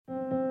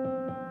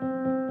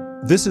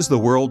This is the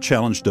World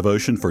Challenge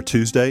devotion for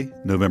Tuesday,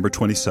 November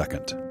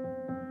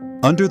 22nd.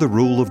 Under the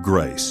Rule of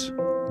Grace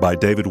by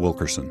David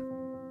Wilkerson.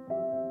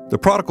 The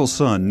prodigal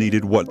son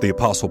needed what the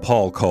Apostle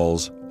Paul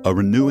calls a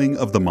renewing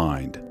of the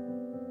mind.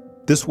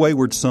 This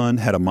wayward son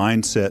had a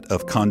mindset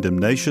of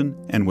condemnation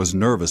and was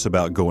nervous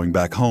about going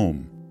back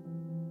home.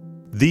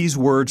 These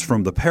words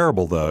from the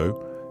parable,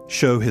 though,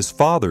 show his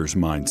father's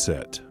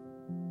mindset.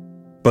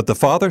 But the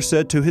father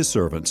said to his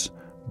servants,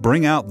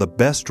 "Bring out the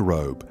best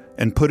robe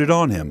and put it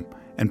on him,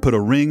 and put a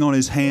ring on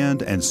his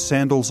hand and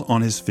sandals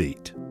on his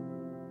feet."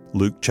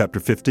 Luke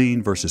chapter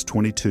 15, verses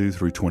 22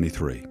 through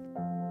 23.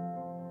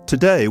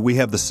 Today we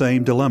have the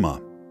same dilemma.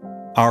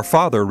 Our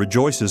Father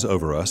rejoices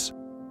over us,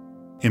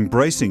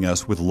 embracing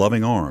us with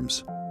loving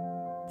arms.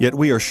 Yet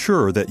we are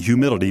sure that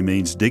humility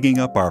means digging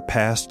up our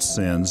past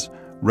sins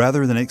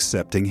rather than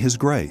accepting His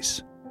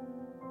grace.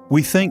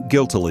 We think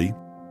guiltily,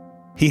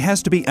 "He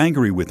has to be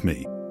angry with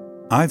me.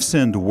 I've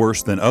sinned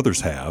worse than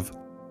others have."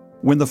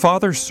 When the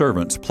Father's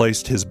servants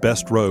placed His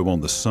best robe on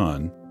the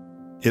Son,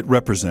 it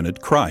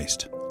represented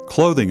Christ,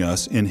 clothing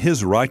us in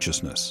His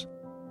righteousness.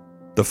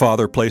 The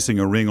Father placing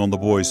a ring on the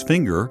boy's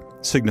finger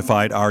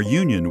signified our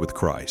union with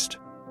Christ.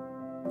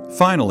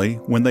 Finally,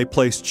 when they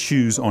placed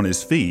shoes on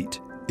his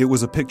feet, it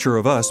was a picture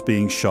of us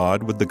being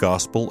shod with the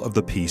gospel of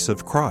the peace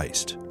of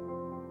Christ.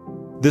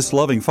 This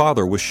loving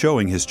Father was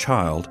showing His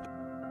child,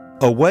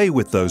 "Away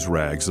with those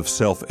rags of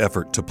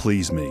self-effort to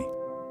please me.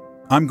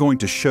 I'm going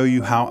to show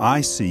you how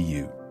I see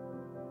you.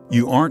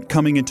 You aren't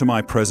coming into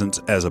my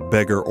presence as a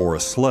beggar or a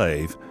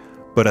slave,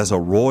 but as a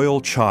royal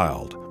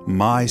child,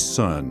 my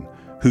son,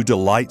 who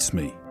delights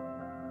me.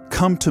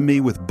 Come to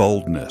me with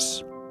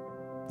boldness."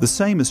 The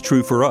same is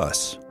true for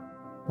us.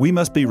 We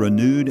must be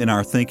renewed in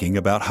our thinking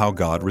about how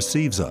God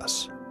receives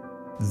us.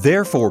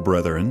 Therefore,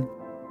 brethren,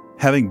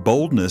 having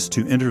boldness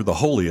to enter the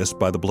holiest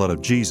by the blood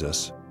of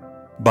Jesus,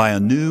 by a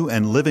new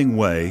and living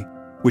way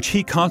which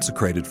He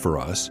consecrated for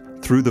us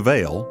through the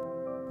veil,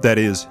 that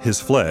is, His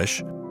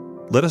flesh,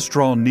 let us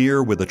draw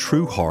near with a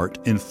true heart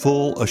in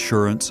full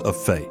assurance of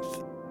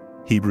faith.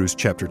 Hebrews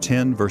chapter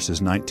 10,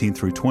 verses 19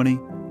 through 20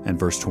 and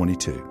verse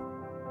 22.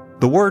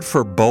 The word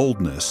for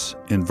boldness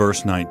in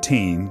verse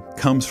 19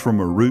 comes from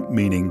a root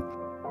meaning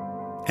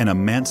an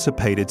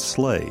emancipated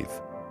slave.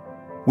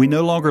 We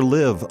no longer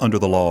live under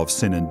the law of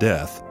sin and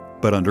death,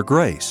 but under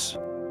grace.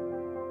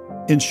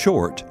 In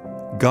short,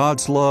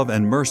 God's love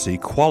and mercy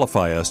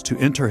qualify us to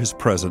enter His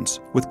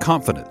presence with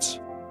confidence,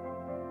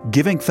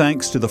 giving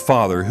thanks to the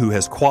Father who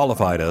has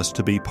qualified us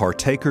to be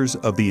partakers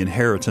of the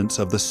inheritance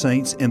of the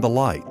saints in the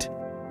light.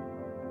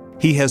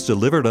 He has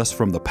delivered us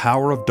from the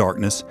power of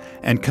darkness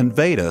and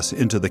conveyed us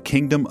into the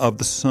kingdom of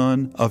the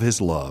Son of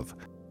His love,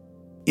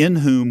 in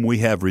whom we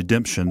have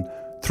redemption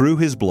through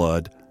His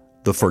blood,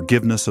 the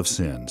forgiveness of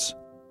sins.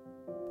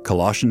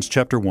 Colossians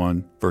chapter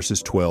 1,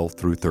 verses 12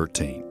 through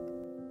 13.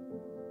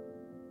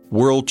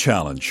 World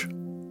Challenge: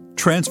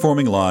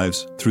 Transforming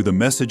lives through the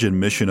message and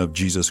mission of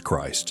Jesus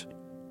Christ.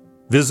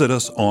 Visit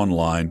us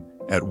online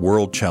at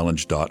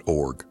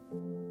worldchallenge.org.